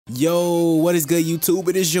Yo, what is good, YouTube?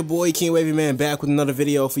 It is your boy King Wavy, man, back with another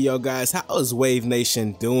video for y'all guys. How is Wave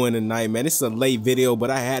Nation doing tonight, man? This is a late video,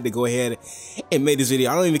 but I had to go ahead and make this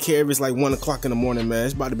video. I don't even care if it's like 1 o'clock in the morning, man.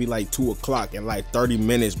 It's about to be like 2 o'clock in like 30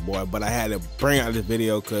 minutes, boy. But I had to bring out this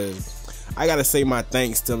video because I gotta say my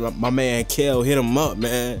thanks to my man KellHitEmUp,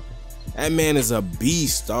 man. That man is a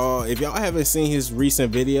beast, dog. If y'all haven't seen his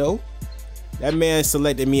recent video, that man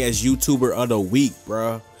selected me as YouTuber of the week,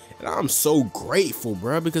 bro. And I'm so grateful,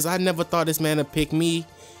 bro, because I never thought this man would pick me,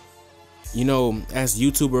 you know, as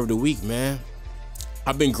YouTuber of the week, man.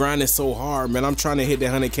 I've been grinding so hard, man. I'm trying to hit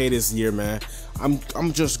that 100K this year, man.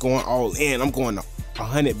 I'm just going all in. I'm going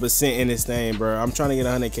 100% in this thing, bro. I'm trying to get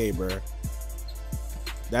 100K, bro.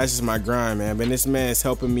 That's just my grind, man. But this man's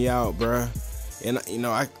helping me out, bro. And you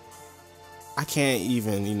know, I can't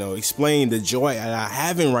even, you know, explain the joy that I'm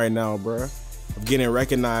having right now, bro, of getting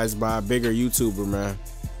recognized by a bigger YouTuber, man.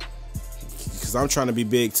 I'm trying to be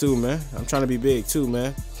big too, man. I'm trying to be big too,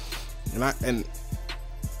 man. And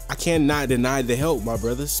I cannot deny the help, my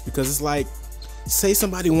brothers, because it's like, say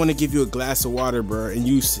somebody want to give you a glass of water, bro, and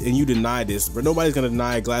you deny this, but nobody's gonna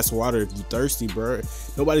deny a glass of water if you thirsty, bro.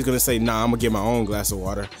 Nobody's gonna say, nah, I'm gonna get my own glass of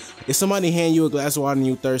water. If somebody hand you a glass of water and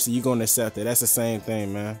you thirsty, you gonna accept it. That's the same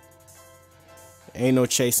thing, man. Ain't no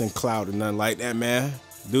chasing clout or nothing like that, man.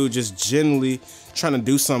 Dude just genuinely trying to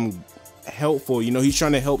do something helpful, you know. He's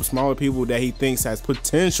trying to help smaller people that he thinks has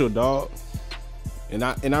potential, dog. And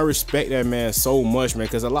I respect that man so much, man,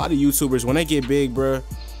 because a lot of YouTubers, when they get big, bro,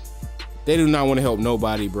 they do not want to help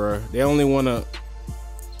nobody, bro. They only want to,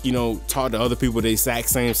 you know, talk to other people the exact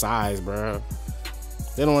same size, bro.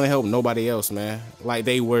 They don't want to help nobody else, man. Like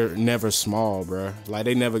they were never small, bro. Like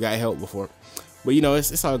they never got help before. But you know,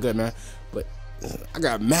 it's all good, man. But I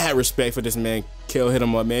got mad respect for this man,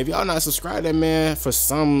 KellHitEmUp, man. If y'all not subscribed to that man for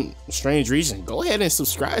some strange reason, go ahead and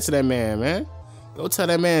subscribe to that man, man. Go tell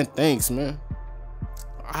that man thanks, man.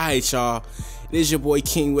 Alright, y'all. It is your boy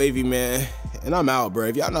King Wavy, man. And I'm out, bro.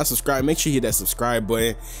 If y'all not subscribed, make sure you hit that subscribe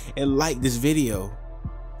button and like this video.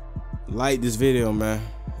 Like this video, man.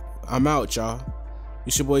 I'm out, y'all.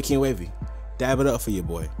 It's your boy King Wavy. Dab it up for your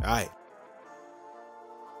boy. Alright.